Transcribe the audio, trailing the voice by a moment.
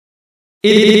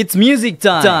It's music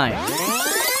time.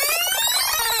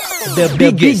 The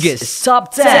biggest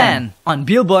top 10 on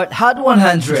Billboard Hot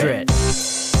 100.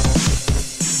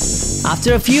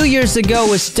 After a few years ago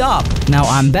we stopped, now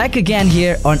I'm back again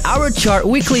here on our chart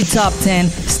weekly top 10,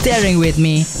 staring with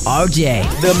me, RJ.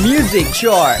 The music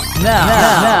chart.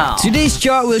 Now. Today's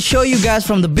chart will show you guys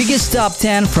from the biggest top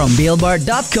 10 from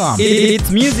Billboard.com.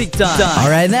 It's music time.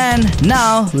 Alright then,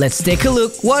 now let's take a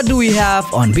look. What do we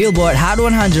have on Billboard Hot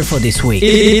 100 for this week?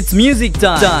 It's music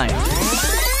time.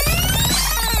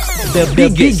 The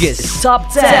biggest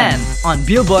top 10 on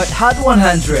Billboard Hot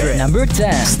 100. Number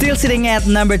 10. Still sitting at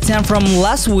number 10 from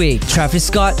last week. Travis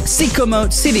Scott, Sicko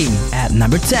Mode sitting at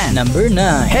number 10. Number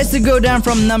 9. Has to go down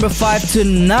from number 5 to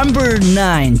number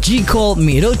 9. J. Cole,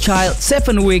 Middle Child,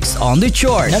 7 weeks on the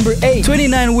chart. Number 8.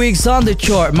 29 weeks on the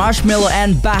chart. Marshmello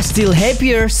and Bastille,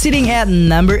 Happier sitting at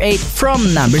number 8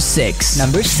 from number 6.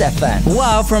 Number 7.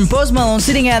 Wow, from Post Malone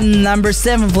sitting at number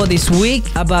 7 for this week.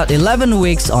 About 11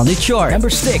 weeks on the chart. Number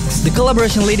 6. The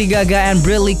collaboration Lady Gaga and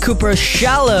Bradley Cooper,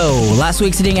 Shallow. Last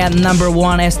week sitting at number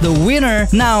 1 as the winner,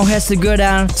 now has to go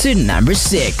down to number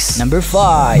 6. Number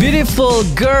 5. Beautiful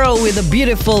Girl with a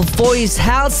Beautiful Voice,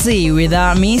 Halsey,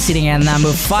 Without Me, sitting at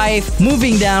number 5,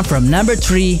 moving down from number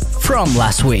 3 from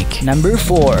last week. Number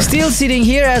 4. Still sitting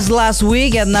here as last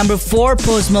week at number 4,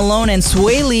 Post Malone and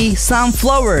Swae,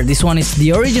 Sunflower. This one is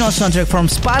the original soundtrack from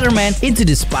Spiderman Into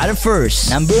the Spider-Verse.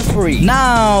 Number 3.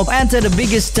 Now, enter the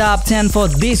biggest top 10 for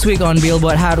this week on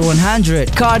Billboard Hot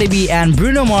 100. Cardi B and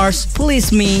Bruno Mars,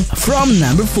 Please Me, from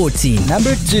number 14.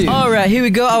 Number 2. Alright, here we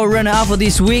go. Our runner-up for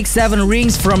this week. 7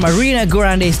 Rings from Ariana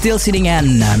Grande, still sitting at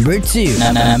number 2.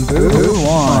 Number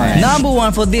 1. Number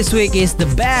 1 for this week is The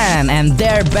Band, and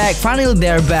they're back. Finally,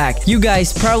 they're back. You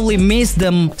guys probably missed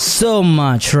them so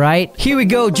much, right? Here we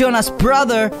go. Jonas'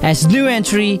 Brother as new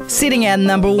entry, sitting at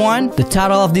number 1. The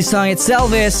title of this song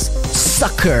itself is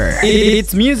Sucker.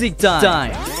 It's music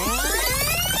time.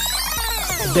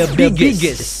 The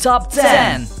biggest top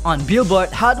 10 on Billboard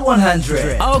Hot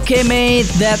 100. Okay, mate,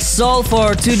 that's all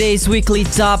for today's weekly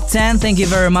top 10. Thank you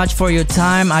very much for your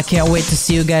time. I can't wait to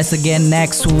see you guys again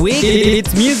next week.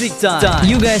 It's music time.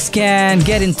 You guys can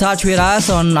get in touch with us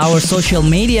on our social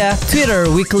media,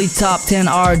 Twitter Weekly Top 10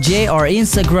 RJ or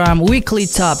Instagram Weekly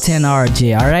Top 10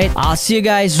 RJ. Alright, I'll see you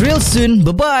guys real soon.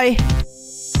 Bye bye.